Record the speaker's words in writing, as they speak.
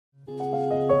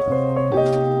Hi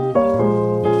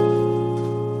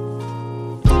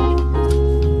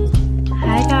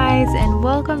guys, and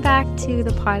welcome back to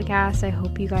the podcast. I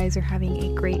hope you guys are having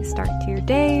a great start to your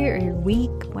day or your week,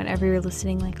 whenever you're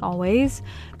listening, like always.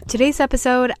 Today's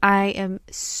episode, I am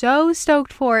so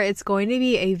stoked for. It's going to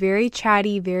be a very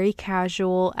chatty, very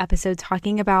casual episode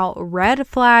talking about red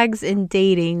flags in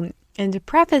dating. And to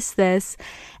preface this,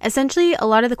 essentially a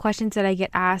lot of the questions that I get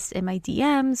asked in my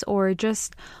DMs or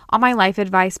just on my life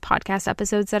advice podcast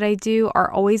episodes that I do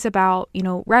are always about,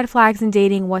 red flags in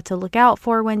dating, what to look out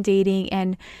for when dating.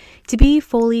 And to be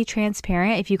fully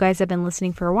transparent, if you guys have been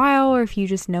listening for a while or if you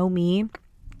just know me,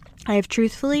 I have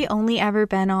truthfully only ever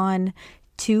been on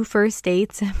 2 first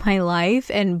dates in my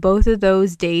life, and both of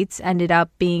those dates ended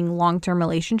up being long-term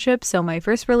relationships. So my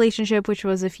first relationship, which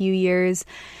was a few years,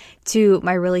 to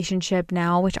my relationship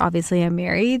now, which obviously I'm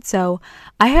married. So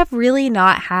I have really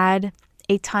not had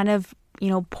a ton of,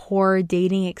 poor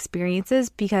dating experiences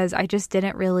because I just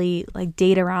didn't really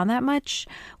date around that much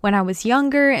when I was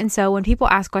younger. And so when people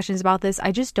ask questions about this,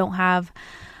 I just don't have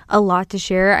a lot to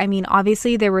share. I mean,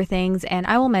 obviously there were things, and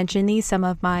I will mention these, some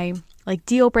of my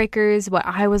deal breakers, what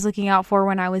I was looking out for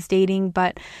when I was dating.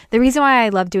 But the reason why I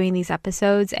love doing these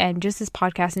episodes and just this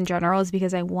podcast in general is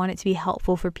because I want it to be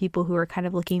helpful for people who are kind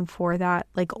of looking for that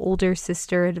older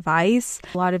sister advice.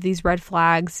 A lot of these red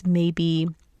flags may be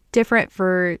different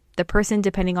for the person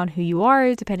depending on who you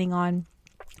are, depending on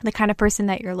the kind of person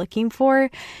that you're looking for.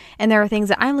 And there are things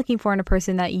that I'm looking for in a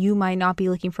person that you might not be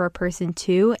looking for a person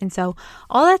too. And so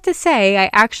all that to say, I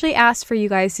actually asked for you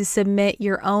guys to submit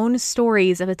your own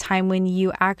stories of a time when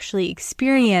you actually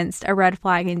experienced a red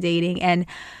flag in dating. And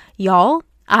y'all,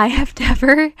 I have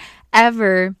never,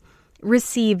 ever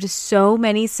received so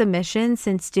many submissions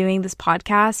since doing this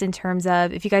podcast. In terms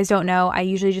of, if you guys don't know, I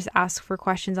usually just ask for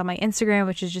questions on my Instagram,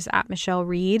 which is just at Michelle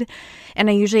Reed. And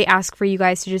I usually ask for you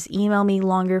guys to just email me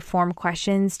longer form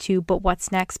questions to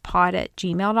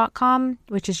butwhatsnextpod@gmail.com,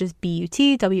 which is just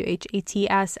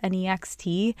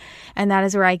BUTWHATSNEXT. And that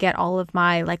is where I get all of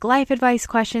my life advice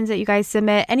questions that you guys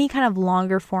submit, any kind of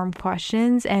longer form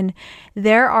questions. And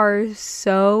there are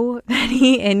so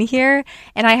many in here,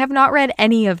 and I have not read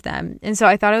any of them. And so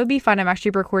I thought it would be fun. I'm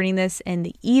actually recording this in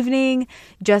the evening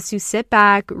just to sit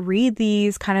back, read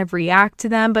these, kind of react to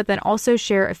them, but then also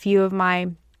share a few of my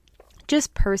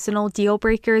just personal deal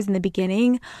breakers in the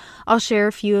beginning. I'll share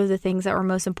a few of the things that were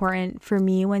most important for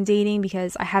me when dating,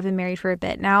 because I have been married for a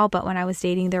bit now, but when I was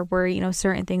dating, there were,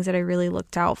 certain things that I really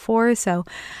looked out for. So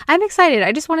I'm excited.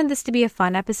 I just wanted this to be a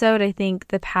fun episode. I think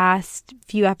the past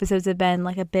few episodes have been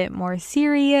a bit more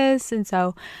serious. And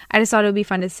so I just thought it would be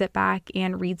fun to sit back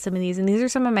and read some of these. And these are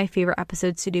some of my favorite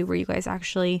episodes to do, where you guys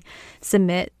actually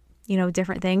submit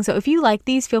different things. So if you like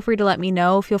these, feel free to let me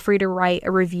know. Feel free to write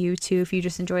a review too if you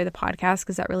just enjoy the podcast,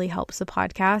 because that really helps the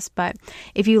podcast. But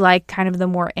if you like kind of the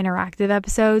more interactive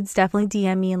episodes, definitely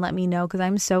DM me and let me know, because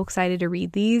I'm so excited to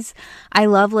read these. I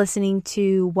love listening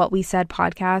to What We Said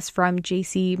podcast from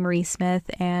JC Marie Smith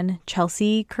and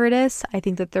Chelsea Curtis. I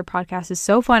think that their podcast is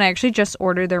so fun. I actually just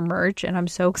ordered their merch and I'm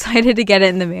so excited to get it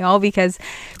in the mail, because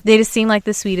they just seem like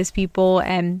the sweetest people,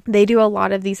 and they do a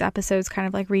lot of these episodes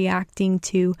kind of reacting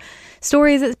to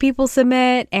stories that people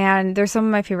submit, and they're some of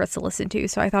my favorites to listen to.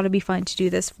 So I thought it'd be fun to do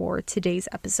this for today's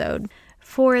episode.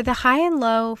 For the high and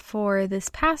low for this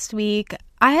past week,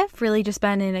 I have really just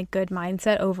been in a good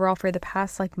mindset overall for the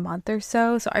past month or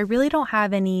so. So I really don't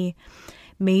have any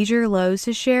major lows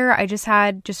to share. I just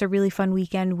had a really fun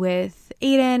weekend with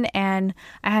Aiden, and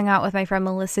I hung out with my friend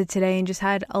Melissa today and just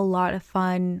had a lot of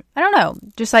fun. I don't know,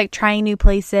 just trying new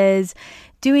places,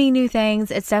 doing new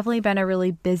things. It's definitely been a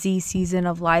really busy season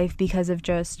of life because of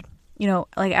just,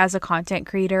 as a content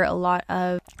creator, a lot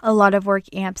of work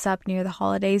amps up near the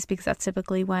holidays, because that's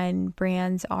typically when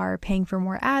brands are paying for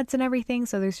more ads and everything.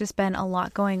 So there's just been a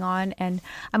lot going on, and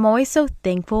I'm always so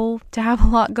thankful to have a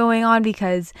lot going on,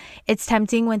 because it's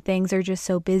tempting when things are just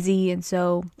so busy and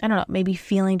so, I don't know, maybe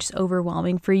feeling just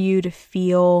overwhelming for you to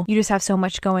feel you just have so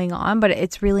much going on. But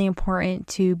it's really important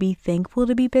to be thankful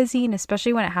to be busy, and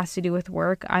especially when it has to do with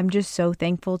work. I'm just so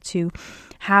thankful to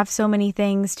have so many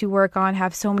things to work on,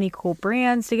 have so many cool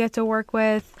brands to get to work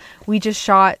with. We just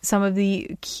shot some of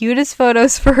the cutest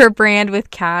photos for her brand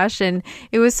with Cash, and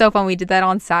it was so fun. We did that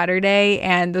on Saturday,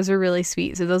 and those are really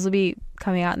sweet. So those will be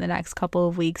coming out in the next couple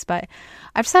of weeks. But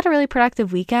I've just had a really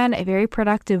productive weekend, a very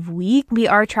productive week. We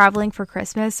are traveling for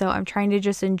Christmas, so I'm trying to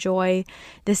just enjoy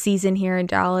the season here in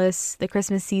Dallas, the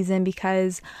Christmas season,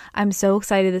 because I'm so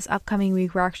excited. This upcoming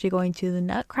week, we're actually going to the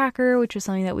Nutcracker, which is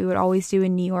something that we would always do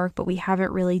in New York, but we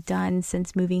haven't really done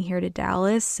since moving here to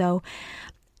Dallas. So,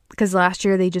 because last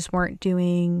year they just weren't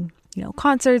doing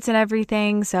concerts and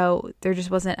everything. So there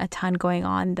just wasn't a ton going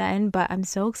on then, but I'm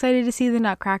so excited to see the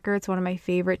Nutcracker. It's one of my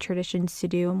favorite traditions to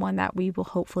do and one that we will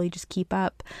hopefully just keep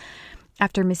up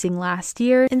after missing last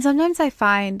year. And sometimes I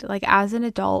find like as an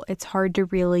adult, it's hard to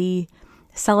really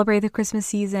celebrate the Christmas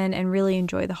season and really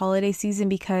enjoy the holiday season,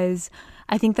 because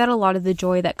I think that a lot of the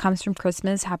joy that comes from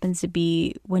Christmas happens to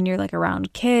be when you're like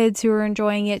around kids who are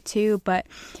enjoying it too. But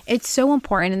it's so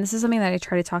important, and this is something that I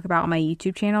try to talk about on my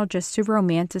YouTube channel, just to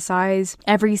romanticize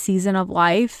every season of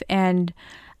life. And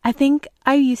I think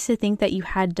I used to think that you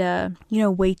had to,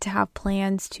 wait to have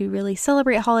plans to really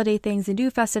celebrate holiday things and do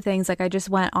festive things. Like I just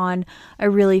went on a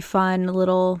really fun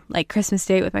little like Christmas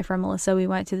date with my friend Melissa. We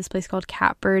went to this place called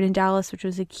Catbird in Dallas, which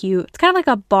was it's kind of like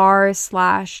a bar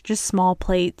 / just small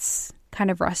plates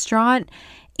kind of restaurant.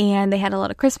 And they had a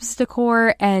lot of Christmas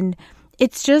decor, and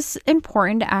it's just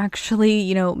important to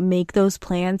actually, make those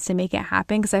plans to make it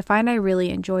happen, because I find I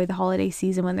really enjoy the holiday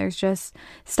season when there's just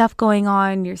stuff going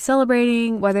on. You're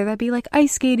celebrating, whether that be like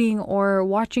ice skating or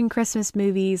watching Christmas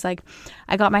movies. Like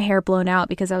I got my hair blown out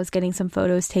because I was getting some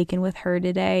photos taken with her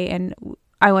today, and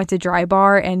I went to Dry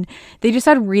Bar and they just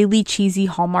had really cheesy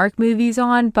Hallmark movies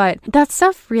on, but that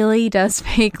stuff really does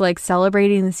make like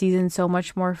celebrating the season so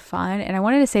much more fun. And I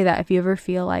wanted to say that if you ever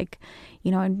feel like,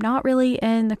 I'm not really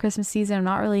in the Christmas season, I'm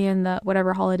not really in the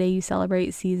whatever holiday you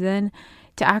celebrate season,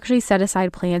 to actually set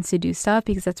aside plans to do stuff,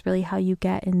 because that's really how you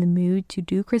get in the mood to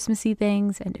do Christmassy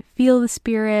things and to feel the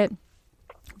spirit.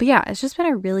 But yeah, it's just been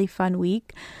a really fun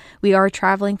week. We are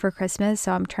traveling for Christmas,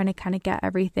 so I'm trying to kind of get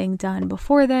everything done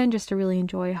before then, just to really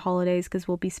enjoy holidays, because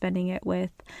we'll be spending it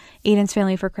with Aiden's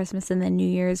family for Christmas and then New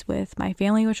Year's with my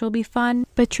family, which will be fun.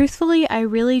 But truthfully, I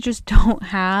really just don't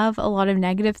have a lot of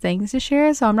negative things to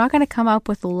share, so I'm not going to come up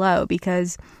with a low,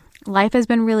 because life has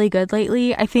been really good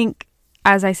lately. I think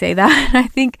as I say that, I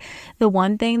think the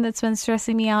one thing that's been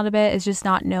stressing me out a bit is just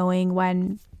not knowing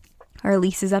when our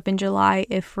lease is up in July,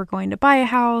 if we're going to buy a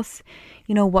house,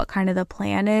 what kind of the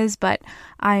plan is. But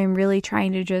I am really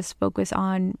trying to just focus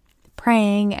on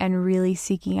praying and really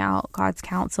seeking out God's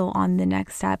counsel on the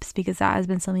next steps, because that has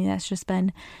been something that's just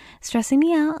been stressing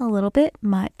me out a little bit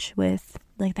much with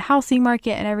like the housing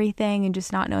market and everything, and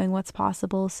just not knowing what's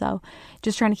possible. So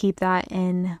just trying to keep that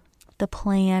in the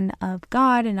plan of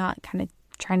God and not kind of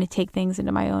trying to take things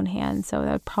into my own hands. So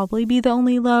that would probably be the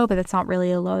only low, but that's not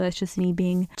really a low. That's just me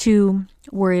being too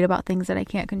worried about things that I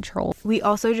can't control. We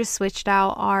also just switched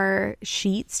out our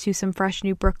sheets to some fresh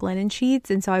new Brooklinen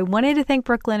sheets. And so I wanted to thank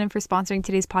Brooklinen for sponsoring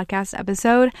today's podcast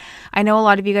episode. I know a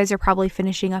lot of you guys are probably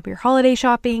finishing up your holiday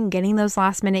shopping, getting those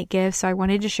last minute gifts. So I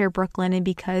wanted to share Brooklinen,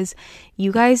 because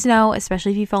you guys know,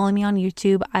 especially if you follow me on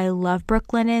YouTube, I love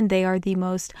Brooklinen. They are the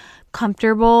most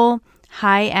comfortable,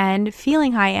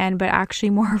 feeling high end, but actually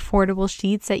more affordable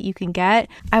sheets that you can get.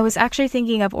 I was actually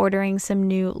thinking of ordering some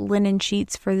new linen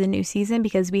sheets for the new season,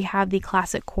 because we have the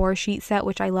classic core sheet set,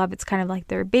 which I love. It's kind of like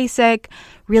their basic,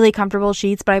 really comfortable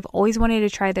sheets, but I've always wanted to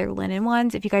try their linen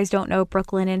ones. If you guys don't know,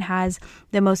 Brooklinen has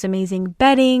the most amazing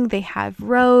bedding. They have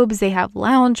robes, they have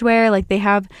loungewear, like they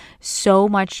have so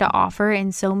much to offer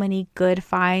and so many good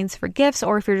finds for gifts,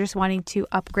 or if you're just wanting to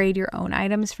upgrade your own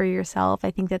items for yourself.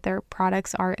 I think that their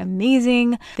products are amazing.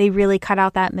 They really cut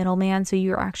out that middleman, so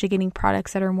you're actually getting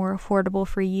products that are more affordable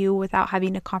for you without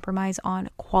having to compromise on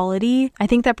quality. I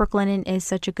think that Brooklinen is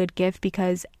such a good gift,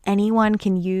 because anyone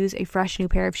can use a fresh new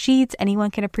pair of sheets.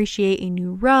 Anyone can appreciate a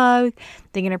new rug.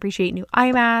 They can appreciate new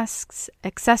eye masks,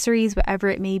 accessories, whatever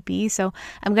it may be. So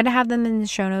I'm going to have them in the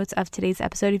show notes of today's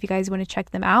episode if you guys want to check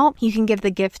them out. You can give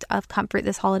the gift of comfort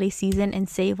this holiday season and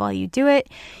save while you do it.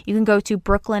 You can go to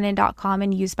brooklinen.com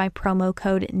and use my promo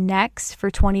code NEXT for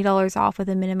 $20 off with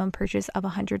a minimum purchase of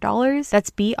 $100. That's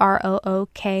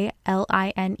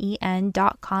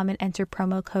brooklinen.com and enter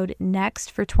promo code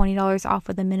NEXT for $20 off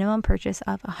with a minimum purchase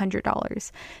of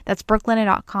 $100. That's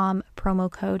brooklinen.com,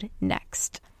 promo code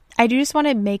NEXT. I do just want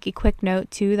to make a quick note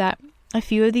too that a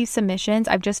few of these submissions,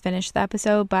 I've just finished the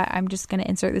episode, but I'm just going to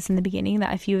insert this in the beginning,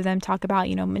 that a few of them talk about,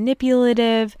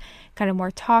 manipulative, kind of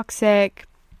more toxic,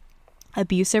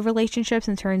 abusive relationships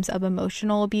in terms of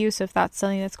emotional abuse. So if that's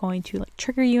something that's going to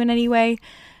trigger you in any way,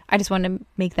 I just want to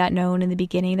make that known in the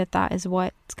beginning that is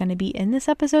what's going to be in this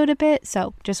episode a bit.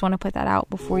 So just want to put that out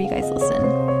before you guys listen.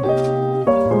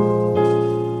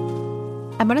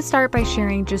 I'm going to start by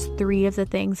sharing just 3 of the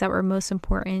things that were most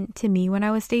important to me when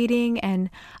I was dating. And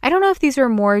I don't know if these were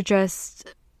more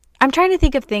just, I'm trying to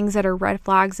think of things that are red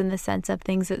flags in the sense of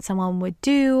things that someone would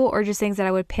do, or just things that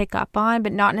I would pick up on,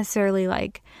 but not necessarily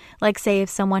like say if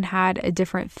someone had a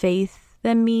different faith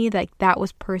than me, like that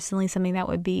was personally something that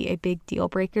would be a big deal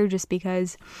breaker, just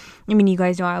because, you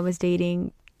guys know I was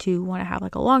dating to want to have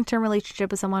like a long-term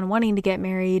relationship with someone, wanting to get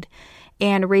married,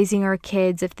 and raising our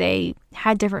kids if they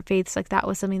had different faiths. Like that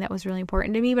was something that was really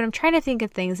important to me. But I'm trying to think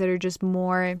of things that are just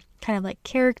more kind of like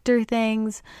character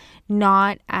things,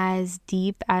 not as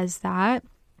deep as that.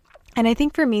 And I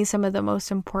think for me, some of the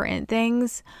most important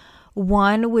things,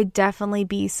 one would definitely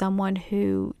be someone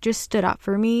who just stood up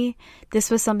for me.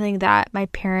 This was something that my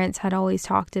parents had always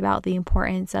talked about, the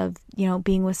importance of,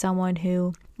 being with someone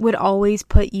who would always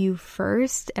put you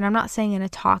first. And I'm not saying in a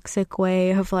toxic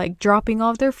way of like dropping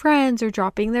all of their friends or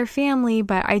dropping their family,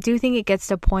 but I do think it gets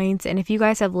to points. And if you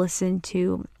guys have listened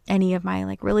to any of my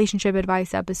like relationship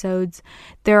advice episodes,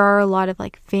 there are a lot of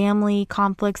like family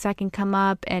conflicts that can come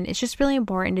up, and it's just really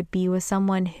important to be with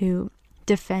someone who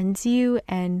defends you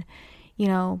and,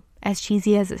 as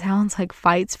cheesy as it sounds, like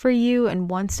fights for you and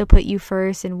wants to put you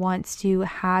first and wants to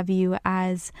have you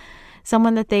as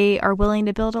someone that they are willing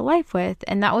to build a life with.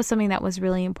 And that was something that was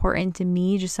really important to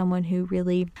me, just someone who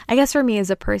really, I guess for me as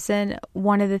a person,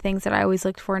 one of the things that I always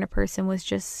looked for in a person was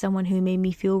just someone who made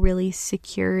me feel really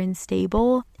secure and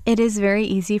stable. It is very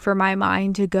easy for my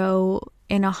mind to go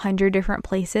in 100 different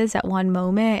places at one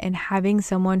moment, and having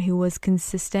someone who was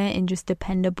consistent and just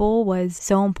dependable was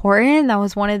so important. That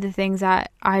was one of the things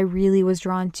that I really was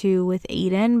drawn to with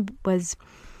Aiden. Was,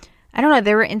 I don't know,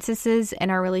 there were instances in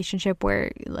our relationship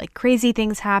where like crazy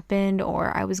things happened,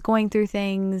 or I was going through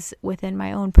things within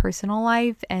my own personal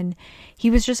life, and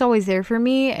he was just always there for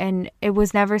me. And it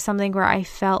was never something where I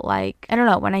felt like, I don't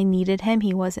know, when I needed him,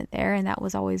 he wasn't there. And that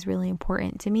was always really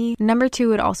important to me. Number two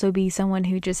would also be someone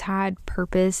who just had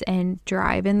purpose and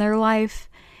drive in their life.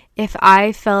 If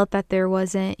I felt that there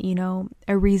wasn't,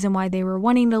 a reason why they were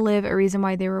wanting to live, a reason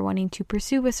why they were wanting to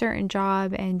pursue a certain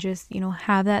job and just,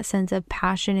 have that sense of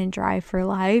passion and drive for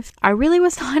life, I really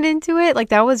was not into it. Like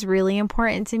that was really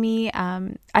important to me.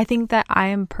 I think that I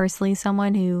am personally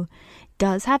someone who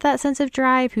does have that sense of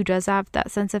drive, who does have that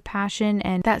sense of passion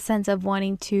and that sense of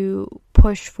wanting to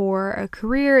push for a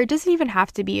career. It doesn't even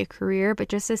have to be a career, but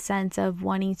just a sense of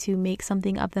wanting to make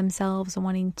something of themselves and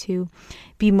wanting to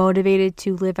be motivated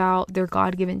to live out their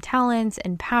God-given talents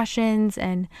and passions.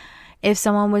 And if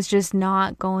someone was just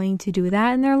not going to do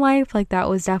that in their life, like that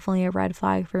was definitely a red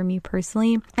flag for me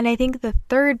personally. And I think the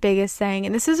third biggest thing,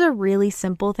 and this is a really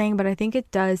simple thing, but I think it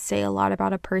does say a lot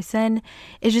about a person,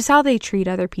 is just how they treat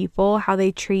other people, how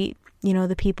they treat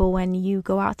the people when you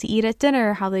go out to eat at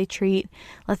dinner, how they treat,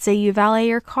 let's say you valet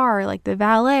your car, like the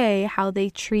valet, how they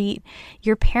treat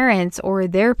your parents or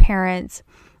their parents.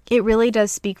 It really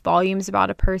does speak volumes about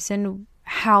a person,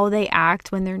 how they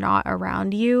act when they're not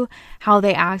around you, how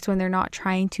they act when they're not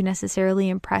trying to necessarily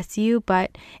impress you.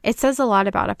 But it says a lot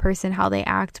about a person, how they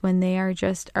act when they are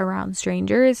just around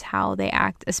strangers, how they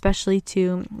act, especially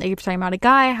to, like you're talking about a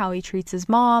guy, how he treats his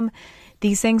mom.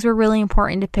 These things were really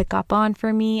important to pick up on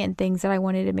for me, and things that I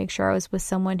wanted to make sure I was with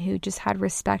someone who just had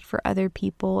respect for other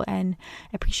people and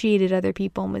appreciated other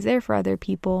people and was there for other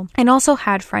people, and also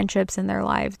had friendships in their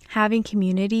lives. Having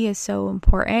community is so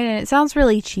important, and it sounds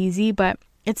really cheesy, but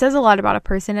it says a lot about a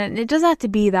person. And it doesn't have to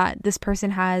be that this person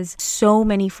has so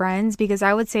many friends, because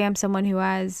I would say I'm someone who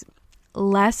has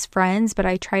less friends, but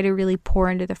I try to really pour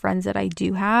into the friends that I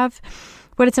do have.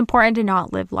 But it's important to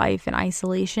not live life in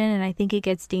isolation, and I think it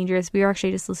gets dangerous. We were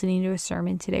actually just listening to a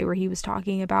sermon today where he was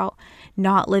talking about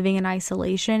not living in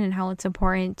isolation and how it's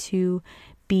important to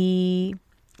be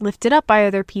lifted up by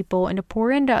other people and to pour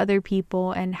into other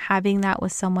people, and having that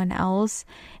with someone else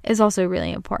is also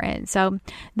really important. So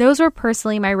those were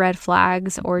personally my red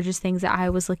flags, or just things that I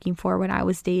was looking for when I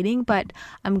was dating. But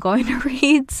I'm going to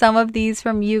read some of these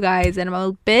from you guys, and I'm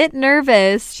a bit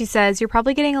nervous. She says, you're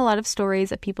probably getting a lot of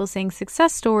stories of people saying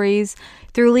success stories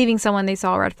through leaving someone they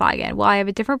saw a red flag in. While I have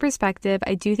a different perspective,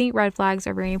 I do think red flags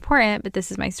are very important, but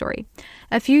this is my story.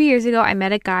 A few years ago, I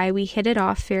met a guy. We hit it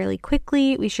off fairly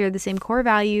quickly. We shared the same core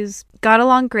values, got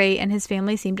along great, and his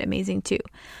family seemed amazing too.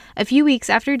 A few weeks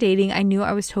after dating, I knew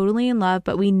I was totally in love,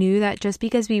 but we knew that just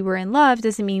because we were in love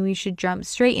doesn't mean we should jump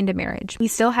straight into marriage. We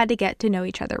still had to get to know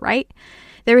each other, right?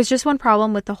 There was just one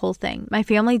problem with the whole thing. My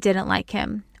family didn't like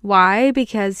him. Why?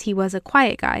 Because he was a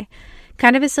quiet guy.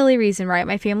 Kind of a silly reason, right?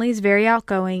 My family is very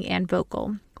outgoing and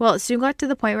vocal. Well, it soon got to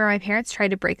the point where my parents tried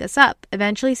to break us up,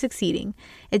 eventually succeeding.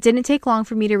 It didn't take long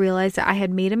for me to realize that I had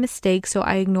made a mistake, so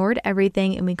I ignored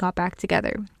everything and we got back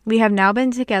together. We have now been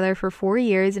together for 4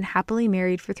 years and happily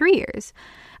married for 3 years.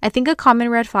 I think a common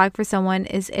red flag for someone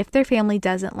is if their family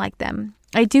doesn't like them.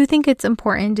 I do think it's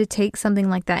important to take something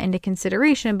like that into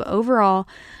consideration, but overall,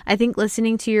 I think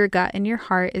listening to your gut and your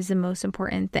heart is the most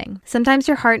important thing. Sometimes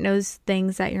your heart knows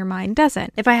things that your mind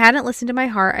doesn't. If I hadn't listened to my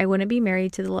heart, I wouldn't be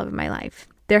married to the love of my life.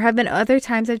 There have been other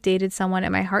times I've dated someone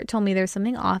and my heart told me there's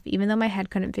something off, even though my head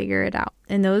couldn't figure it out.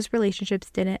 And those relationships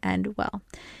didn't end well.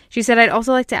 She said, I'd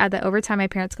also like to add that over time, my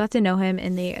parents got to know him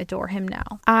and they adore him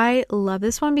now. I love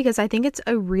this one because I think it's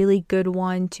a really good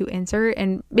one to insert,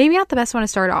 and maybe not the best one to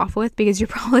start off with because you're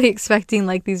probably expecting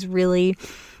like these really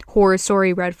horror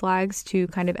story red flags to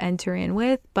kind of enter in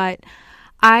with. But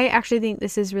I actually think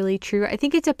this is really true. I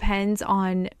think it depends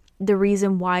on the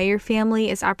reason why your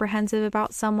family is apprehensive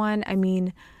about someone. I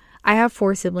mean, I have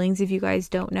 4 siblings, if you guys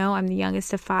don't know. I'm the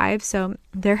youngest of 5. So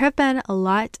there have been a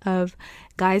lot of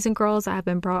guys and girls that have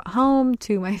been brought home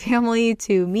to my family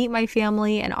to meet my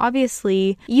family. And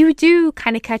obviously, you do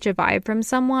kind of catch a vibe from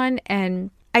someone.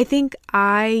 And I think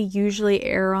I usually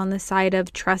err on the side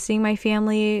of trusting my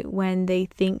family when they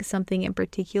think something in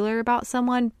particular about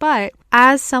someone. But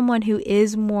as someone who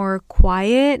is more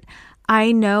quiet,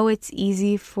 I know it's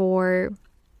easy for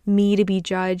me to be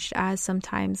judged as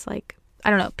sometimes, like, I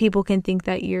don't know, people can think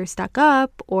that you're stuck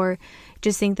up or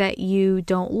just think that you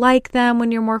don't like them when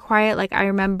you're more quiet. Like, I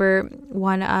remember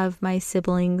one of my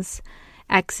siblings'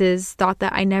 exes thought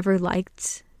that I never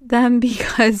liked them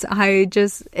because I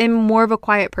just am more of a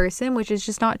quiet person, which is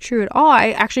just not true at all. I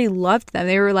actually loved them.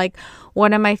 They were like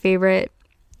one of my favorite,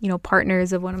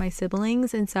 partners of one of my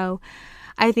siblings. And so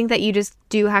I think that you just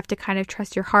do have to kind of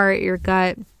trust your heart, your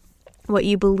gut, what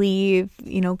you believe,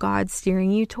 God's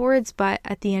steering you towards. But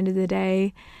at the end of the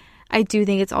day, I do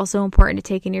think it's also important to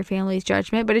take in your family's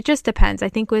judgment, but it just depends. I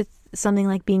think with something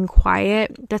like being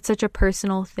quiet, that's such a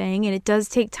personal thing, and it does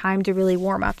take time to really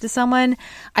warm up to someone.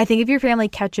 I think if your family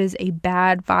catches a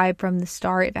bad vibe from the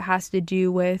start, if it has to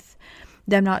do with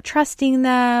them not trusting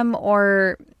them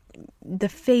or the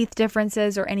faith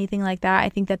differences or anything like that, I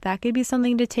think that could be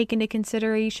something to take into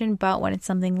consideration. But when it's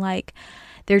something like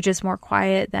they're just more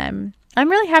quiet, then I'm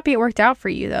really happy it worked out for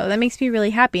you, though. That makes me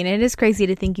really happy. And it is crazy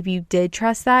to think if you did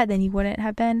trust that, then you wouldn't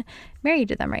have been married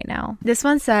to them right now. This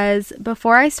one says,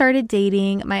 before I started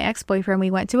dating my ex-boyfriend,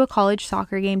 we went to a college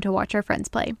soccer game to watch our friends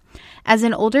play. As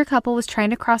an older couple was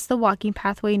trying to cross the walking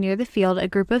pathway near the field, a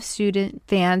group of student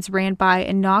fans ran by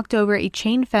and knocked over a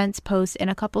chain fence post in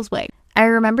a couple's way. I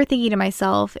remember thinking to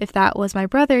myself, if that was my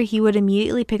brother, he would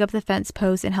immediately pick up the fence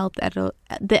post and help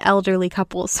the elderly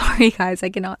couple. Sorry, guys, I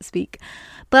cannot speak.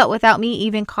 But without me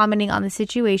even commenting on the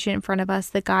situation in front of us,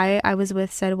 the guy I was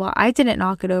with said, well, I didn't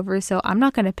knock it over, so I'm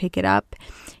not going to pick it up.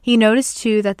 He noticed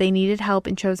too that they needed help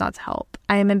and chose not to help.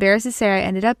 I am embarrassed to say I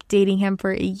ended up dating him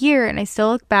for a year, and I still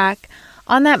look back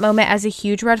on that moment as a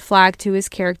huge red flag to his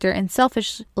character and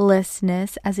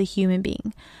selfishness as a human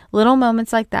being. Little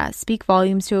moments like that speak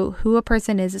volumes to who a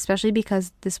person is, especially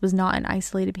because this was not an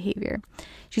isolated behavior.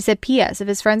 She said, P.S. If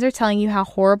his friends are telling you how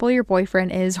horrible your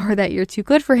boyfriend is or that you're too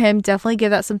good for him, definitely give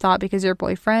that some thought because your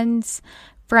boyfriend's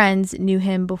friends knew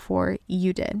him before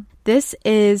you did. This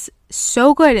is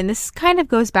so good. And this kind of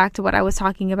goes back to what I was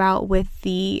talking about with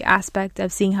the aspect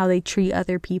of seeing how they treat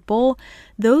other people.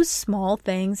 Those small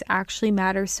things actually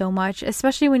matter so much,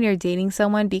 especially when you're dating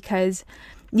someone, because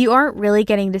you aren't really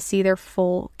getting to see their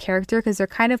full character because they're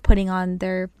kind of putting on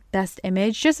their best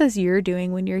image, just as you're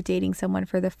doing when you're dating someone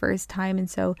for the first time. And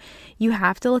so you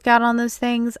have to look out on those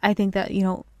things. I think that,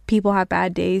 people have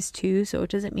bad days too, so it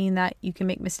doesn't mean that you can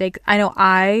make mistakes. I know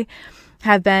I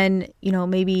have been,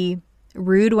 maybe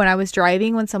rude when I was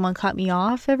driving when someone cut me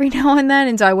off every now and then,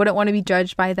 and so I wouldn't want to be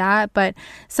judged by that. But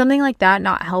something like that,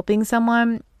 not helping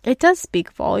someone, it does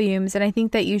speak volumes, and I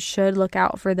think that you should look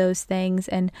out for those things.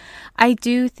 And I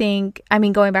do think,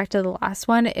 going back to the last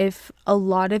one, if a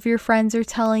lot of your friends are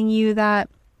telling you that,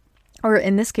 or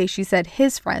in this case, she said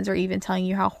his friends are even telling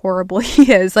you how horrible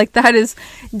he is, like that is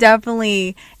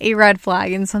definitely a red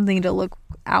flag and something to look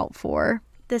out for.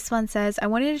 This one says, I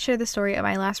wanted to share the story of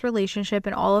my last relationship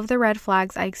and all of the red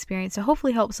flags I experienced to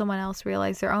hopefully help someone else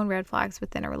realize their own red flags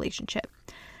within a relationship.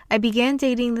 I began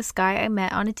dating this guy I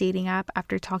met on a dating app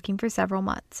after talking for several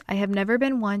months. I have never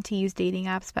been one to use dating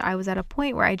apps, but I was at a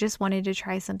point where I just wanted to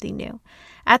try something new.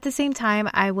 At the same time,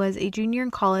 I was a junior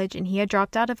in college and he had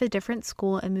dropped out of a different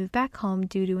school and moved back home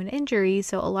due to an injury,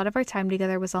 so a lot of our time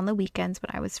together was on the weekends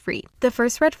when I was free. The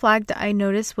first red flag that I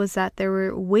noticed was that there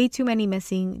were way too many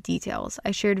missing details.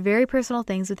 I shared very personal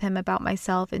things with him about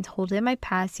myself and told him my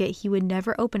past, yet he would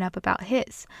never open up about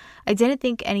his. I didn't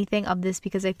think anything of this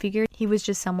because I figured he was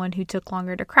just someone who took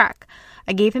longer to crack.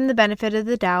 I gave him the benefit of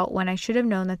the doubt when I should have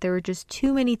known that there were just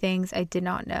too many things I did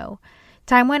not know.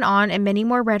 Time went on and many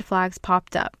more red flags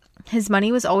popped up. His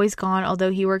money was always gone,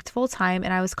 although he worked full time,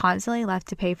 and I was constantly left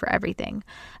to pay for everything.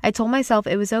 I told myself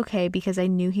it was okay because I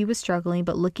knew he was struggling,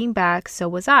 but looking back, so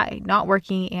was I, not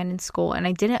working and in school, and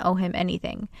I didn't owe him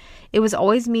anything. It was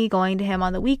always me going to him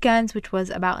on the weekends, which was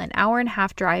about an hour and a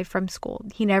half drive from school.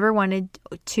 He never wanted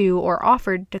to or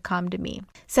offered to come to me.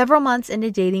 Several months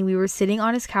into dating, we were sitting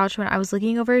on his couch when I was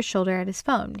looking over his shoulder at his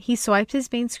phone. He swiped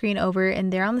his main screen over,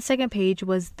 and there on the second page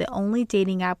was the only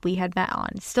dating app we had met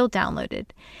on, still downloaded.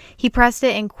 He pressed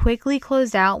it and quickly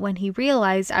closed out when he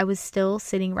realized I was still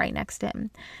sitting right next to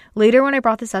him. Later, when I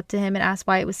brought this up to him and asked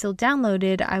why it was still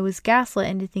downloaded, I was gaslit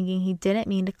into thinking he didn't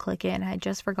mean to click it and I had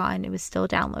just forgotten it was still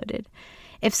downloaded.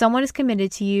 If someone is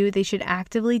committed to you, they should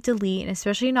actively delete and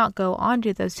especially not go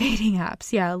onto those dating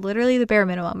apps. Yeah, literally the bare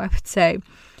minimum, I would say.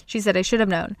 She said, I should have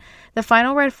known. The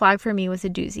final red flag for me was a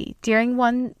doozy. During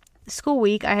one school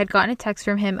week, I had gotten a text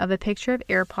from him of a picture of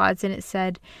AirPods and it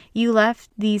said, "You left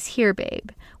these here,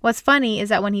 babe." What's funny is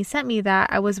that when he sent me that,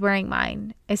 I was wearing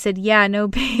mine. I said, "Yeah, no,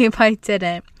 babe, I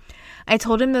didn't." I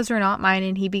told him those were not mine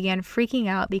and he began freaking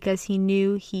out because he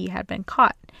knew he had been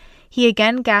caught. He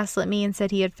again gaslit me and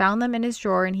said he had found them in his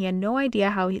drawer and he had no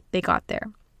idea how they got there.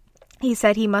 He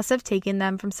said he must have taken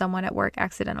them from someone at work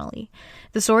accidentally.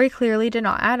 The story clearly did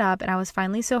not add up, and I was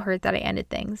finally so hurt that I ended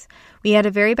things. We had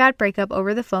a very bad breakup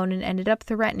over the phone and ended up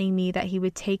threatening me that he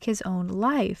would take his own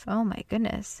life. Oh my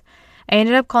goodness. I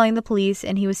ended up calling the police,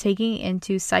 and he was taken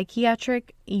into a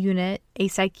psychiatric unit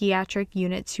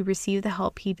to receive the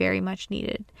help he very much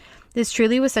needed. This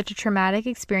truly was such a traumatic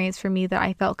experience for me that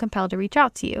I felt compelled to reach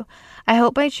out to you. I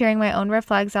hope by sharing my own red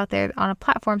flags out there on a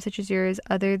platform such as yours,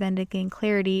 other than to gain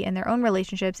clarity in their own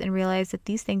relationships and realize that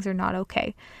these things are not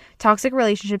okay. Toxic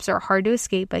relationships are hard to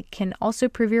escape, but can also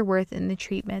prove your worth in the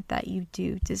treatment that you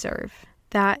do deserve.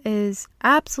 That is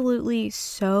absolutely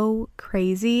so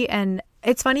crazy. And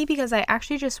it's funny because I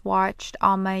actually just watched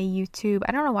on my YouTube,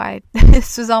 I don't know why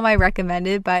this was on my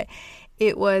recommended, but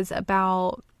it was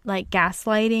about like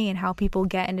gaslighting and how people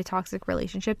get into toxic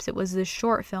relationships. It was this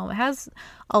short film. It has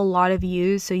a lot of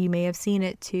views, so you may have seen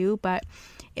it too, but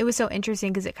it was so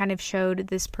interesting because it kind of showed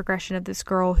this progression of this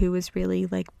girl who was really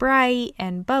like bright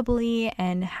and bubbly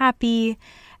and happy,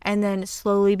 and then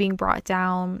slowly being brought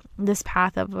down this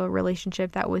path of a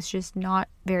relationship that was just not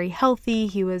very healthy.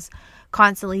 He was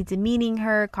constantly demeaning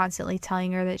her, constantly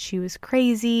telling her that she was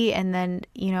crazy, and then,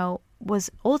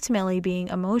 was ultimately being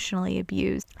emotionally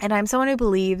abused. And I'm someone who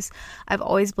believes, I've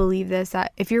always believed this,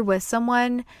 that if you're with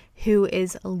someone who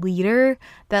is a leader,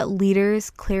 that leaders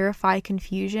clarify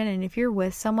confusion. And if you're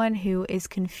with someone who is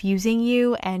confusing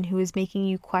you and who is making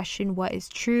you question what is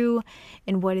true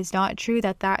and what is not true,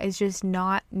 that is just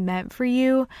not meant for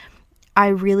you. I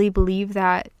really believe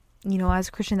that, as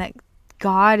a Christian, that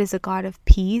God is a God of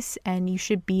peace, and you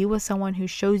should be with someone who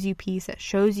shows you peace, that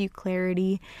shows you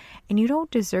clarity, and you don't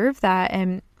deserve that.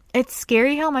 And it's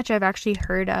scary how much I've actually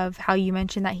heard of how you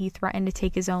mentioned that he threatened to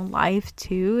take his own life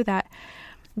too.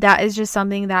 That is just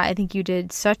something that I think you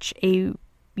did such a,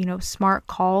 smart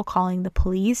call, calling the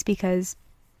police, because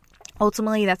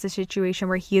ultimately that's a situation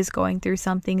where he is going through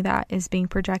something that is being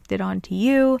projected onto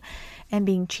you and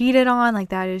being cheated on. Like,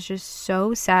 that is just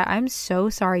so sad. I'm so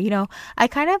sorry. I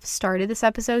kind of started this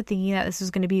episode thinking that this was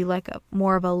going to be like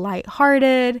more of a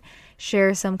lighthearted,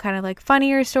 share some kind of like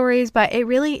funnier stories, but it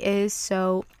really is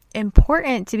so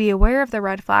important to be aware of the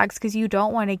red flags, because you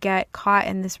don't want to get caught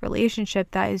in this relationship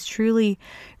that is truly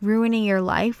ruining your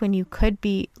life when you could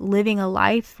be living a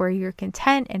life where you're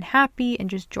content and happy and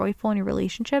just joyful in your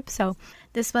relationship. So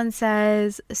this one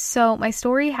says, so my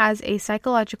story has a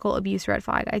psychological abuse red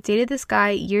flag. I dated this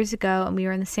guy years ago and we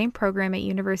were in the same program at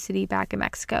university back in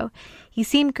Mexico. He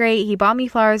seemed great. He bought me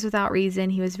flowers without reason.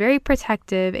 He was very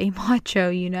protective, a macho,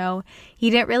 He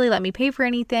didn't really let me pay for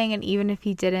anything, and even if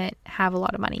he didn't have a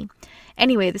lot of money.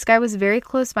 Anyway, this guy was very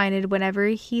close-minded whenever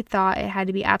he thought it had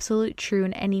to be absolute true,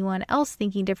 and anyone else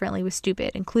thinking differently was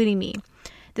stupid, including me.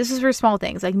 This was for small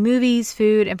things like movies,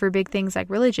 food, and for big things like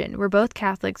religion. We're both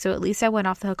Catholic, so at least I went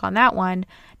off the hook on that one.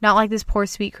 Not like this poor,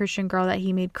 sweet Christian girl that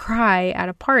he made cry at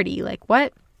a party. Like,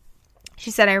 what?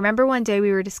 She said, I remember one day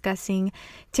we were discussing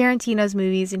Tarantino's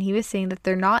movies, and he was saying that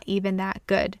they're not even that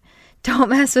good. Don't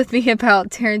mess with me about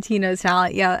Tarantino's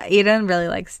talent. Yeah, Aiden really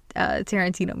likes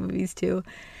Tarantino movies too.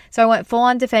 So I went full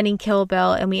on defending Kill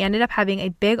Bill, and we ended up having a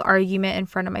big argument in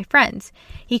front of my friends.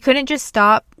 He couldn't just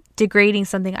stop degrading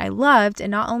something I loved,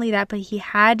 and not only that, but he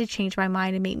had to change my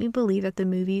mind and make me believe that the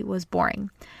movie was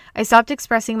boring. I stopped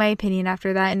expressing my opinion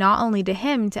after that, and not only to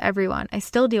him, to everyone. I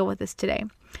still deal with this today.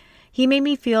 He made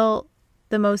me feel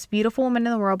the most beautiful woman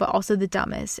in the world, but also the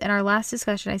dumbest. In our last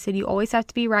discussion, I said, you always have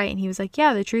to be right. And he was like,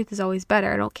 yeah, the truth is always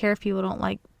better. I don't care if people don't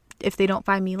like if they don't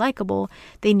find me likable,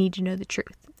 they need to know the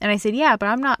truth. And I said, yeah, but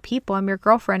I'm not people. I'm your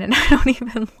girlfriend and I don't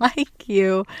even like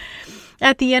you.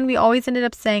 At the end, we always ended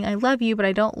up saying, I love you, but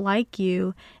I don't like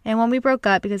you. And when we broke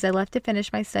up, because I left to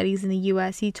finish my studies in the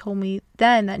US, he told me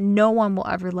then that no one will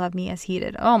ever love me as he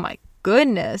did. Oh my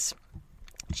goodness.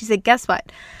 She said, guess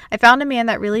what? I found a man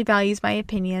that really values my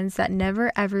opinions, that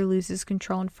never ever loses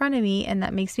control in front of me, and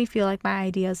that makes me feel like my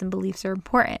ideas and beliefs are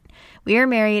important. We are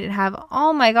married and have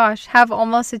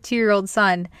almost a 2-year-old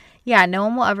son. Yeah, no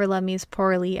one will ever love me as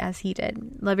poorly as he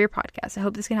did. Love your podcast. I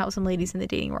hope this can help some ladies in the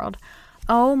dating world.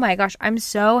 Oh my gosh, I'm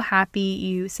so happy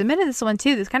you submitted this one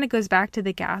too. This kind of goes back to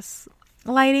the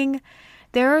gaslighting.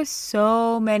 There are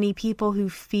so many people who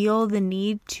feel the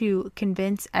need to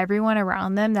convince everyone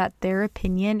around them that their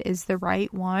opinion is the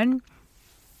right one.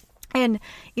 And,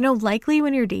 likely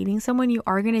when you're dating someone, you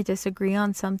are going to disagree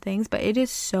on some things, but it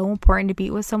is so important to be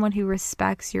with someone who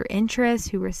respects your interests,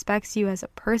 who respects you as a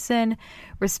person,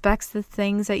 respects the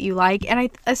things that you like. And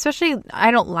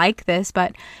I don't like this,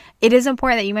 but it is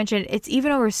important that you mentioned it's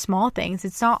even over small things.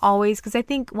 It's not always, because I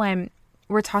think when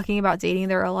we're talking about dating,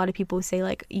 there are a lot of people who say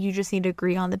like, you just need to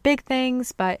agree on the big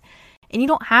things, and you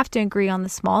don't have to agree on the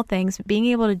small things, but being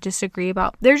able to disagree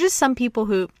about, there's just some people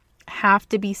who have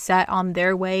to be set on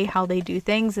their way, how they do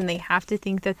things, and they have to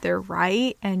think that they're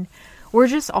right. And we're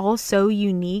just all so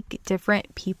unique,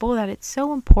 different people that it's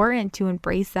so important to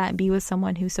embrace that and be with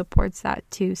someone who supports that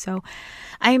too. So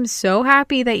I am so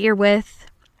happy that you're with,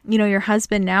 your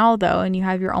husband now though, and you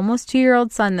have your almost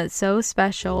 2-year-old son that's so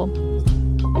special.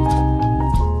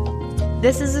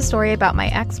 This is a story about my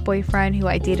ex-boyfriend who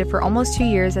I dated for almost 2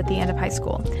 years at the end of high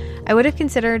school. I would have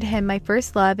considered him my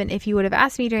first love, and if you would have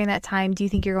asked me during that time, do you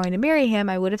think you're going to marry him?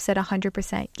 I would have said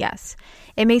 100% yes.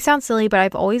 It may sound silly, but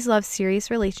I've always loved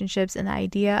serious relationships and the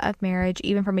idea of marriage,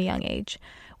 even from a young age.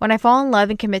 When I fall in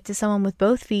love and commit to someone with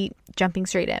both feet, jumping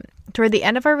straight in. Toward the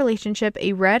end of our relationship,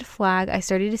 a red flag I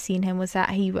started to see in him was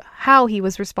how he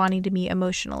was responding to me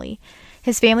emotionally.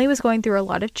 His family was going through a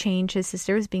lot of change. His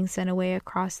sister was being sent away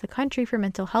across the country for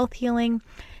mental health healing.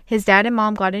 His dad and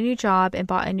mom got a new job and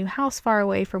bought a new house far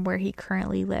away from where he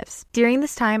currently lives. During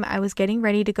this time, I was getting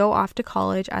ready to go off to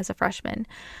college as a freshman.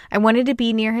 I wanted to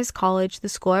be near his college. The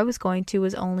school I was going to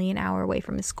was only an hour away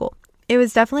from his school. It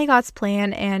was definitely God's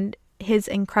plan and his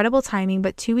incredible timing,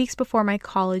 but 2 weeks before my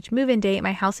college move-in date,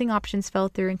 my housing options fell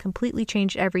through and completely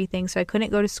changed everything, so I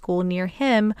couldn't go to school near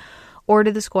him or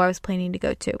to the school I was planning to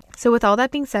go to. So with all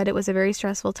that being said, it was a very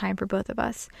stressful time for both of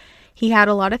us. He had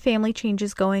a lot of family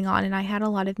changes going on, and I had a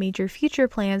lot of major future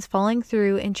plans falling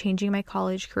through and changing my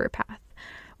college career path.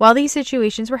 While these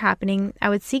situations were happening, I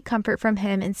would seek comfort from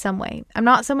him in some way. I'm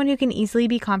not someone who can easily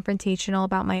be confrontational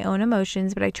about my own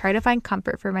emotions, but I try to find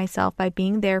comfort for myself by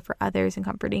being there for others and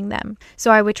comforting them.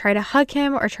 So I would try to hug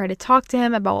him or try to talk to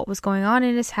him about what was going on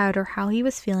in his head or how he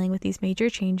was feeling with these major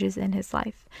changes in his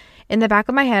life. In the back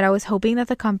of my head, I was hoping that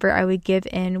the comfort I would give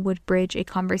in would bridge a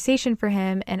conversation for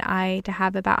him and I to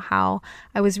have about how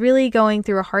I was really going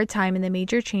through a hard time and the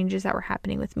major changes that were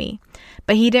happening with me.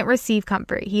 But he didn't receive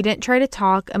comfort. He didn't try to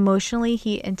talk. Emotionally,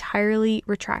 he entirely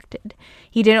retracted.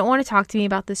 He didn't want to talk to me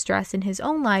about the stress in his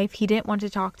own life. He didn't want to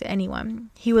talk to anyone.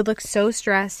 He would look so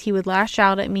stressed. He would lash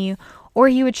out at me, or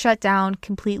he would shut down,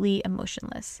 completely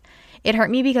emotionless. It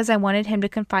hurt me because I wanted him to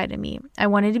confide in me. I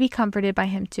wanted to be comforted by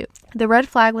him too. The red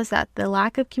flag was that the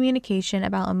lack of communication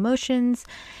about emotions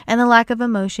and the lack of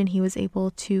emotion he was able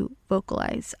to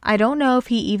vocalize. I don't know if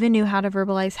he even knew how to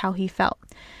verbalize how he felt.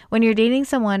 When you're dating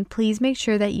someone, please make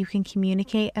sure that you can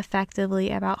communicate effectively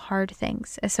about hard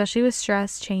things, especially with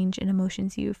stress, change, and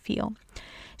emotions you feel.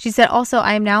 She said, also,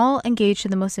 I am now engaged to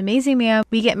the most amazing man.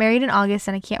 We get married in August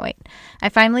and I can't wait. I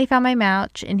finally found my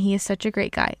match and he is such a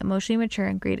great guy, emotionally mature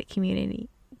and great at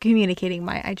communicating,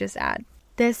 might I just add.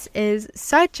 This is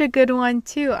such a good one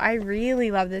too. I really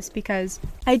love this because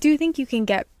I do think you can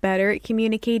get better at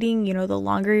communicating, the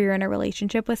longer you're in a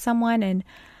relationship with someone. And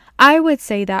I would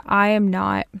say that I am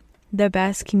not the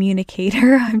best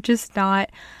communicator.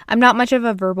 I'm not much of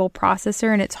a verbal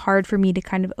processor, and it's hard for me to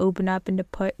kind of open up and to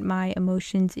put my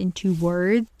emotions into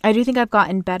words. I do think I've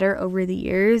gotten better over the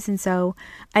years, and so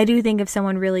I do think if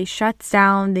someone really shuts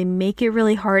down, they make it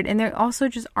really hard, and they also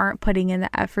just aren't putting in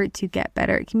the effort to get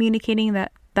better at communicating,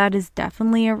 that is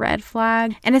definitely a red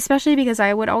flag. And especially because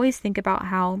I would always think about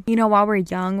how, while we're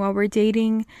young, while we're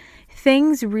dating,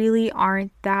 things really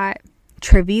aren't that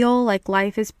trivial. Like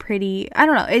life is pretty, I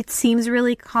don't know, it seems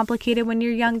really complicated when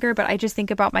you're younger, but I just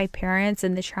think about my parents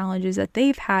and the challenges that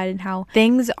they've had and how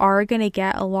things are going to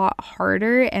get a lot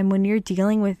harder. And when you're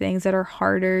dealing with things that are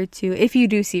harder to, if you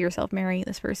do see yourself marrying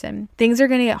this person, things are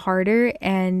going to get harder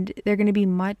and they're going to be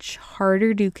much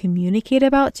harder to communicate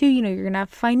about too. You know, you're going to have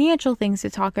financial things to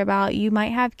talk about. You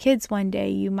might have kids one day,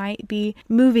 you might be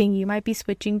moving, you might be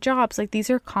switching jobs. Like these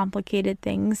are complicated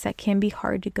things that can be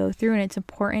hard to go through, and it's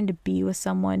important to be with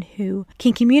someone who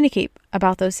can communicate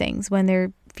about those things when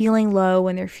they're feeling low,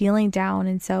 when they're feeling down.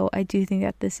 And so I do think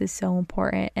that this is so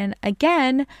important. And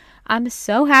again, I'm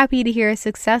so happy to hear a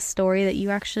success story that you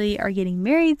actually are getting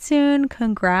married soon.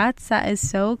 Congrats. That is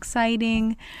so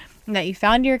exciting that you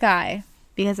found your guy,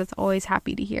 because that's always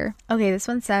happy to hear. Okay, this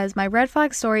one says, my red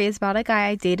flag story is about a guy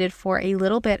I dated for a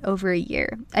little bit over a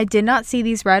year. I did not see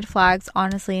these red flags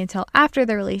honestly until after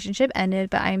the relationship ended,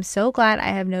 but I am so glad I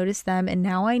have noticed them, and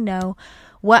now I know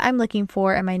what I'm looking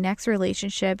for in my next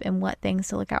relationship and what things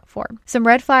to look out for. Some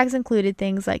red flags included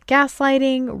things like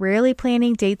gaslighting, rarely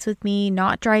planning dates with me,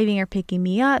 not driving or picking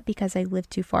me up because I live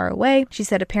too far away. She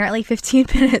said apparently 15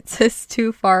 minutes is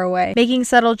too far away. Making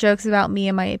subtle jokes about me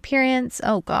and my appearance.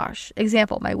 Oh gosh.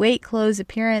 Example, my weight, clothes,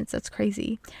 appearance. That's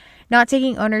crazy. Not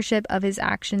taking ownership of his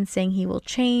actions, saying he will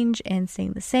change and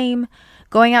staying the same.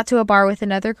 Going out to a bar with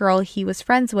another girl he was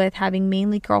friends with, having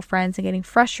mainly girlfriends and getting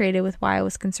frustrated with why I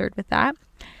was concerned with that.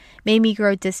 Made me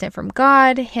grow distant from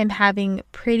God. Him having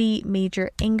pretty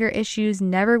major anger issues,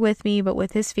 never with me, but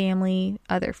with his family,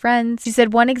 other friends. She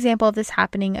said one example of this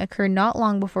happening occurred not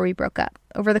long before we broke up.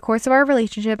 Over the course of our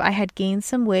relationship, I had gained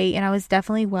some weight and I was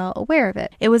definitely well aware of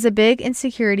it. It was a big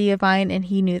insecurity of mine and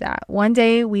he knew that. One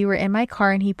day we were in my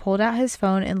car and he pulled out his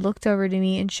phone and looked over to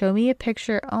me and showed me a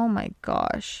picture. Oh my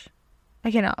gosh.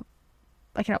 I cannot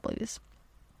believe this.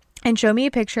 And showed me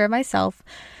a picture of myself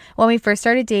when we first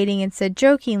started dating and said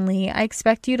jokingly, I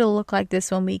expect you to look like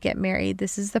this when we get married.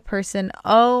 This is the person.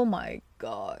 Oh my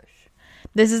gosh.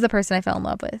 This is the person I fell in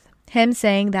love with. Him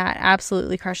saying that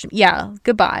absolutely crushed me. Yeah,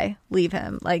 goodbye. Leave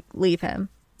him. Leave him.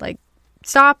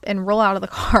 Stop and roll out of the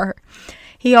car.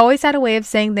 He always had a way of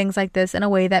saying things like this in a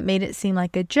way that made it seem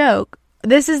like a joke.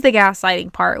 This is the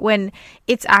gaslighting part, when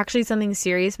it's actually something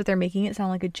serious, but they're making it sound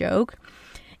like a joke.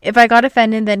 If I got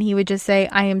offended, then he would just say,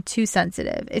 I am too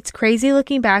sensitive. It's crazy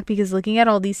looking back, because looking at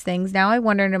all these things, now I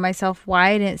wonder to myself why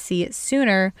I didn't see it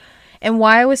sooner and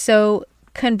why I was so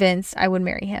convinced I would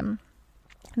marry him.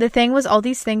 The thing was, all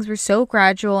these things were so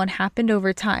gradual and happened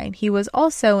over time. He was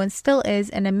also and still is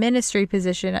in a ministry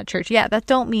position at church. Yeah, that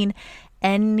don't mean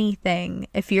anything.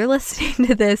 If you're listening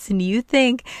to this and you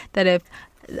think that if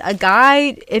a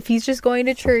guy, if he's just going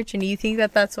to church and you think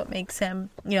that that's what makes him,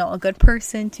 a good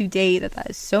person to date, that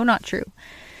is so not true.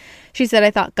 She said,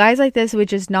 I thought guys like this would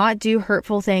just not do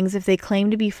hurtful things if they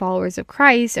claim to be followers of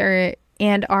Christ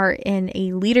and are in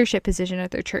a leadership position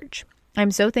at their church.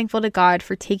 I'm so thankful to God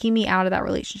for taking me out of that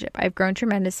relationship. I've grown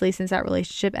tremendously since that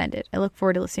relationship ended. I look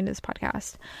forward to listening to this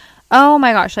podcast. Oh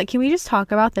my gosh. Can we just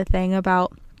talk about the thing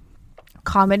about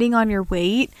commenting on your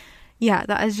weight? Yeah,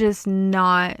 that is just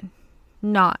not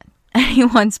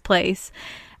anyone's place,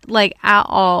 at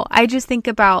all. I just think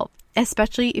about,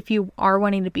 especially if you are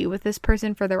wanting to be with this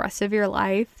person for the rest of your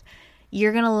life,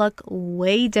 you're going to look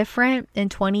way different in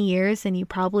 20 years than you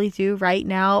probably do right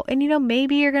now. And,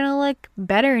 maybe you're going to look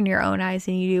better in your own eyes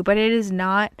than you do, but it is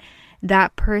not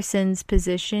that person's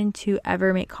position to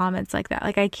ever make comments like that.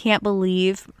 I can't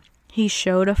believe he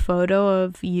showed a photo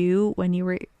of you when you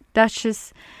were, that's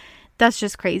just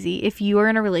crazy. If you are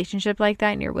in a relationship like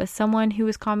that and you're with someone who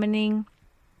is commenting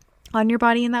on your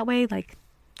body in that way,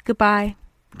 goodbye.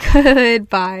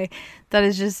 Goodbye. That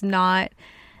is just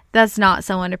that's not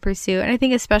someone to pursue. And I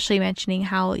think especially mentioning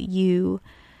how you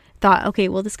thought, okay,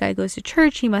 well, this guy goes to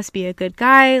church, he must be a good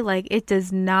guy. It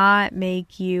does not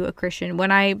make you a Christian.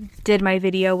 When I did my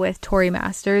video with Tori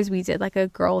Masters, we did a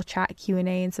girl chat Q&A,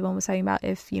 and someone was talking about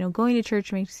if, going to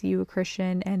church makes you a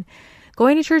Christian, and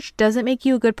going to church doesn't make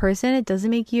you a good person. It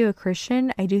doesn't make you a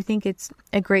Christian. I do think it's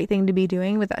a great thing to be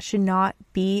doing, but that should not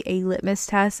be a litmus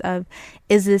test of,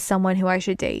 is this someone who I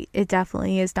should date? It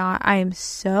definitely is not. I am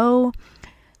so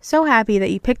happy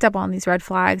that you picked up on these red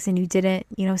flags and you didn't,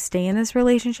 stay in this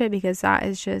relationship, because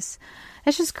it's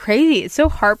just crazy. It's so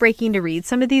heartbreaking to read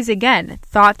some of these. Again,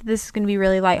 thought that this is going to be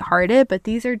really lighthearted, but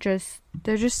they're just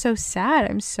so sad.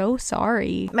 I'm so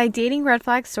sorry. My dating red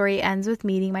flag story ends with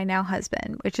meeting my now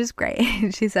husband, which is great.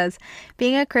 She says,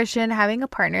 being a Christian, having a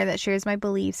partner that shares my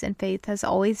beliefs and faith has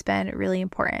always been really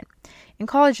important. In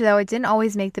college, though, I didn't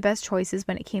always make the best choices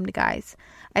when it came to guys.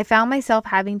 I found myself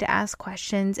having to ask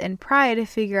questions and pry to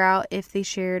figure out if they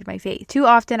shared my faith. Too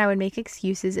often, I would make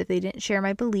excuses if they didn't share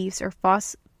my beliefs or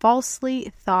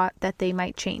falsely thought that they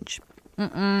might change.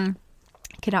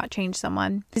 Cannot change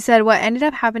someone. She said, what ended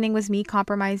up happening was me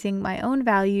compromising my own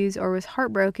values or was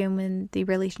heartbroken when the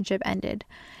relationship ended.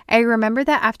 I remember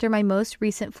that after my most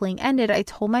recent fling ended, I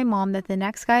told my mom that the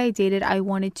next guy I dated, I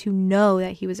wanted to know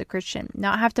that he was a Christian,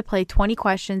 not have to play 20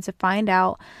 questions to find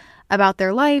out about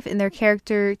their life and their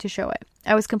character to show it.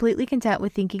 I was completely content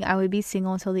with thinking I would be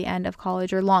single until the end of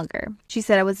college or longer. She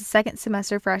said I was a second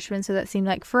semester freshman, so that seemed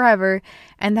like forever,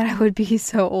 and that I would be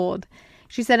so old.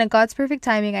 She said, in God's perfect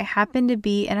timing, I happened to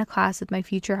be in a class with my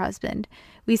future husband.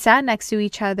 We sat next to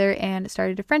each other and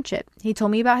started a friendship. He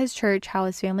told me about his church, how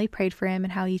his family prayed for him,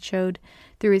 and how he showed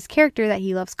through his character that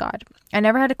he loves God. I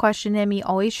never had to question him. He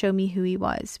always showed me who he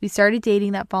was. We started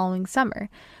dating that following summer.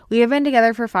 We have been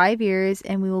together for 5 years,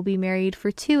 and we will be married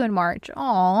for 2 in March.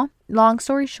 Aww. Long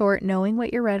story short, knowing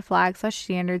what your red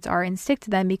flags/standards are and stick to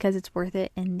them because it's worth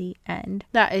it in the end.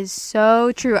 That is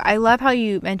so true. I love how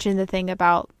you mentioned the thing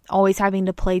about always having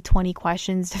to play 20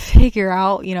 questions to figure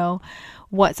out,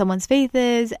 what someone's faith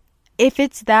is. If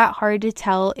it's that hard to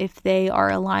tell if they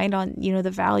are aligned on, the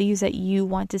values that you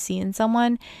want to see in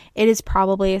someone, it is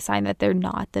probably a sign that they're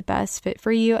not the best fit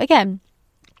for you. Again,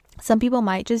 some people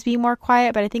might just be more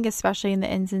quiet, but I think especially in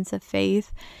the instance of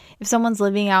faith, if someone's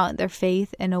living out their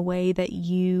faith in a way that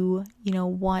you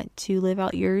want to live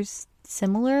out yours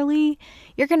similarly,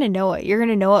 you're going to know it. You're going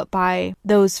to know it by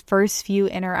those first few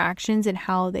interactions and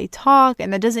how they talk.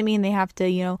 And that doesn't mean they have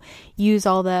to, use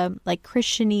all the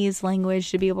Christianese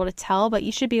language to be able to tell, but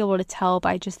you should be able to tell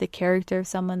by just the character of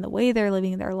someone, the way they're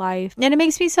living their life. And it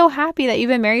makes me so happy that you've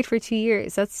been married for 2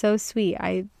 years. That's so sweet.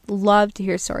 I love to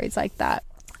hear stories like that.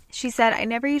 She said, I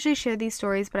never usually share these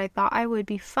stories, but I thought I would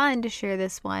be fun to share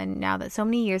this one now that so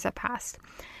many years have passed.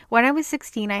 When I was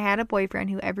 16, I had a boyfriend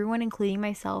who everyone, including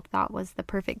myself, thought was the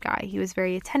perfect guy. He was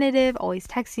very attentive, always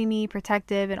texting me,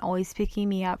 protective, and always picking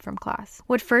me up from class.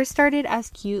 What first started as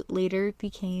cute later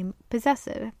became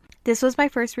possessive. This was my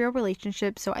first real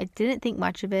relationship, so I didn't think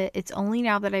much of it. It's only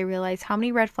now that I realize how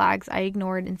many red flags I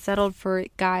ignored and settled for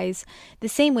guys the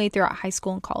same way throughout high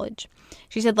school and college.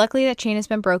 She said, luckily that chain has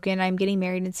been broken. I'm getting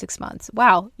married in 6 months.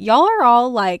 Wow, y'all are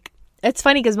all it's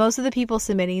funny because most of the people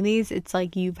submitting these, it's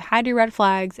like you've had your red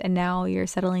flags and now you're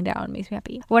settling down. It makes me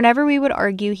happy. Whenever we would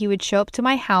argue, he would show up to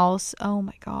my house. Oh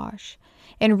my gosh.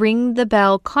 And ring the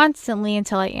bell constantly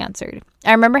until I answered.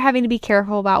 I remember having to be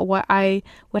careful about what I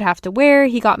would have to wear.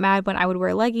 He got mad when I would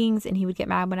wear leggings, and he would get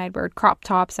mad when I'd wear crop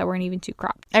tops that weren't even too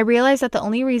cropped. I realized that the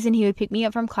only reason he would pick me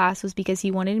up from class was because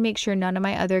he wanted to make sure none of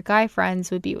my other guy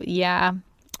friends would be,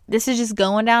 this is just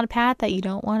going down a path that you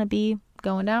don't want to be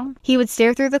going down. He would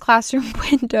stare through the classroom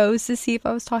windows to see if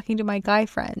I was talking to my guy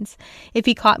friends. If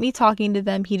he caught me talking to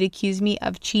them, he'd accuse me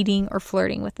of cheating or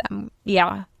flirting with them.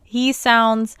 Yeah. He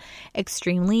sounds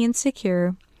extremely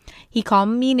insecure. He called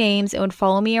me names and would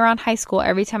follow me around high school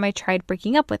every time I tried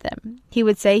breaking up with him. He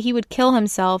would say he would kill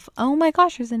himself. Oh my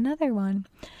gosh, there's another one.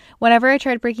 Whenever I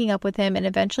tried breaking up with him, and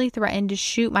eventually threatened to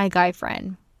shoot my guy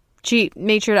friend. She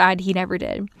made sure to add he never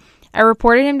did. I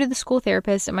reported him to the school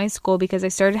therapist at my school because I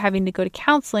started having to go to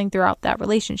counseling throughout that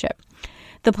relationship.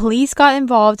 The police got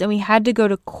involved and we had to go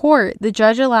to court. The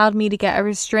judge allowed me to get a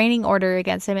restraining order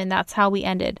against him, and that's how we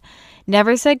ended.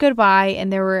 Never said goodbye,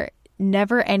 and there were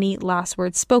never any last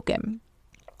words spoken.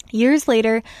 Years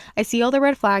later, I see all the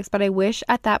red flags, but I wish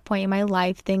at that point in my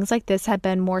life things like this had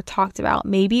been more talked about.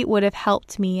 Maybe it would have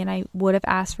helped me and I would have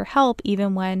asked for help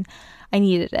even when I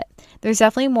needed it. There's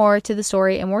definitely more to the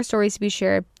story and more stories to be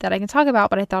shared that I can talk about,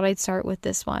 but I thought I'd start with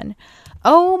this one.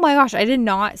 Oh my gosh, I did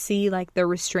not see the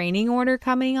restraining order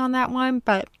coming on that one,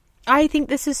 but I think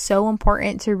this is so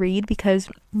important to read because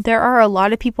there are a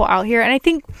lot of people out here, and I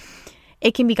think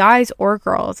it can be guys or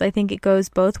girls. I think it goes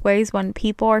both ways when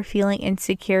people are feeling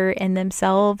insecure in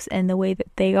themselves and the way that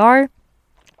they are,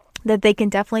 that they can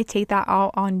definitely take that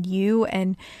out on you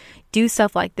and do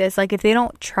stuff like this. If they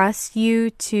don't trust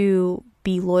you to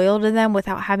be loyal to them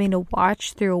without having to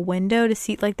watch through a window to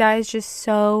see, that is just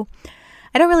so...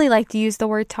 I don't really like to use the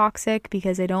word toxic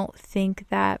because I don't think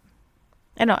that...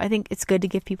 I think it's good to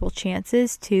give people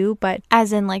chances too, but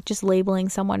as in just labeling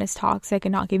someone as toxic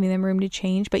and not giving them room to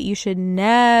change. But you should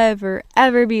never,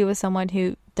 ever be with someone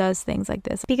who does things like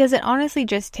this, because it honestly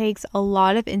just takes a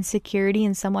lot of insecurity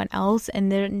in someone else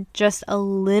and then just a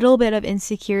little bit of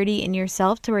insecurity in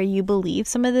yourself to where you believe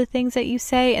some of the things that you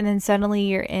say, and then suddenly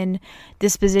you're in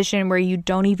this position where you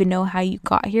don't even know how you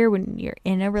got here when you're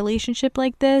in a relationship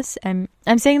like this. And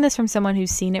I'm saying this from someone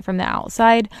who's seen it from the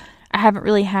outside. I haven't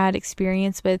really had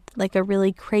experience with like a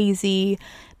really crazy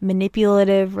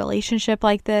manipulative relationship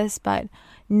like this, but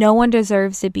no one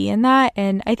deserves to be in that.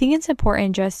 And I think it's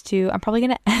important just to, I'm probably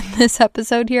going to end this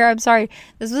episode here. I'm sorry.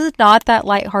 This was not that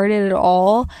lighthearted at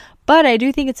all, but I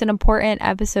do think it's an important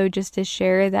episode just to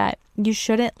share that you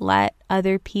shouldn't let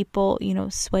other people,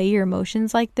 sway your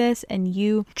emotions like this. And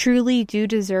you truly do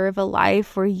deserve a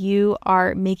life where you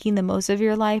are making the most of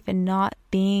your life and not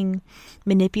being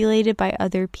manipulated by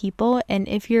other people. And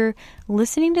if you're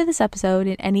listening to this episode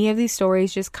and any of these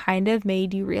stories just kind of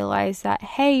made you realize that,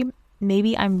 hey,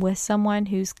 maybe I'm with someone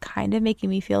who's kind of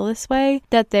making me feel this way,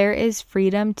 that there is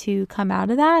freedom to come out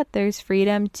of that. There's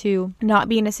freedom to not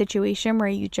be in a situation where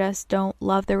you just don't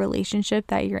love the relationship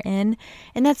that you're in.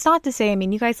 And that's not to say,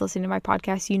 you guys listen to my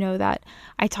podcast, you know that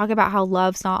I talk about how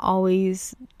love's not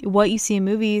always what you see in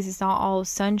movies. It's not all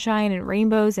sunshine and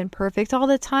rainbows and perfect all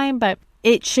the time, but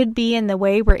it should be in the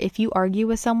way where if you argue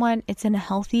with someone, it's in a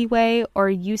healthy way, or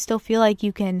you still feel like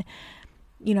you can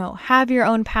have your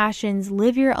own passions,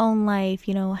 live your own life,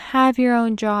 have your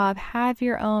own job, have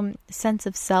your own sense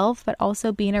of self, but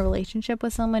also be in a relationship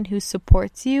with someone who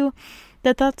supports you,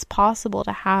 that's possible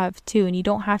to have too. And you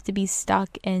don't have to be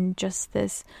stuck in just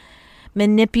this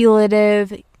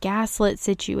manipulative, gaslit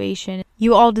situation.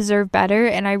 You all deserve better.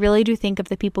 And I really do think of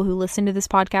the people who listen to this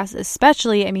podcast,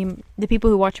 especially, the people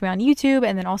who watch me on YouTube,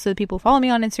 and then also the people who follow me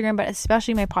on Instagram, but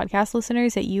especially my podcast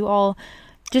listeners, that you all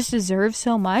just deserve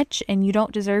so much, and you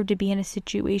don't deserve to be in a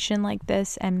situation like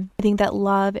this. And I think that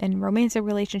love and romantic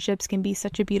relationships can be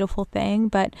such a beautiful thing,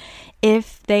 but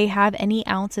if they have any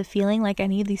ounce of feeling like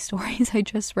any of these stories I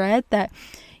just read, that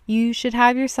you should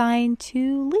have your sign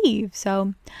to leave.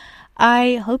 So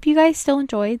I hope you guys still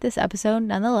enjoyed this episode.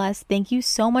 Nonetheless, thank you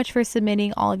so much for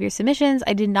submitting all of your submissions.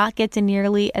 I did not get to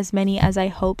nearly as many as I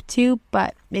hoped to,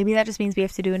 but maybe that just means we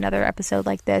have to do another episode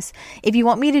like this. If you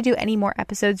want me to do any more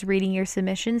episodes reading your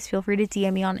submissions, feel free to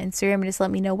DM me on Instagram and just let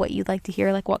me know what you'd like to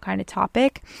hear, like what kind of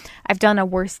topic. I've done a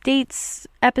worst dates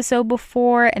episode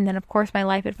before, and then of course my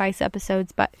life advice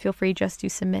episodes, but feel free just to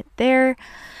submit there.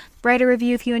 Write a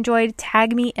review if you enjoyed.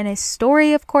 Tag me in a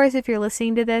story, of course, if you're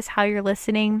listening to this, how you're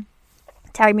listening.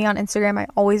 Tag me on Instagram. I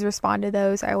always respond to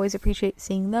those. I always appreciate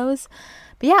seeing those.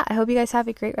 But yeah, I hope you guys have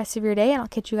a great rest of your day, and I'll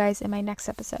catch you guys in my next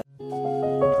episode.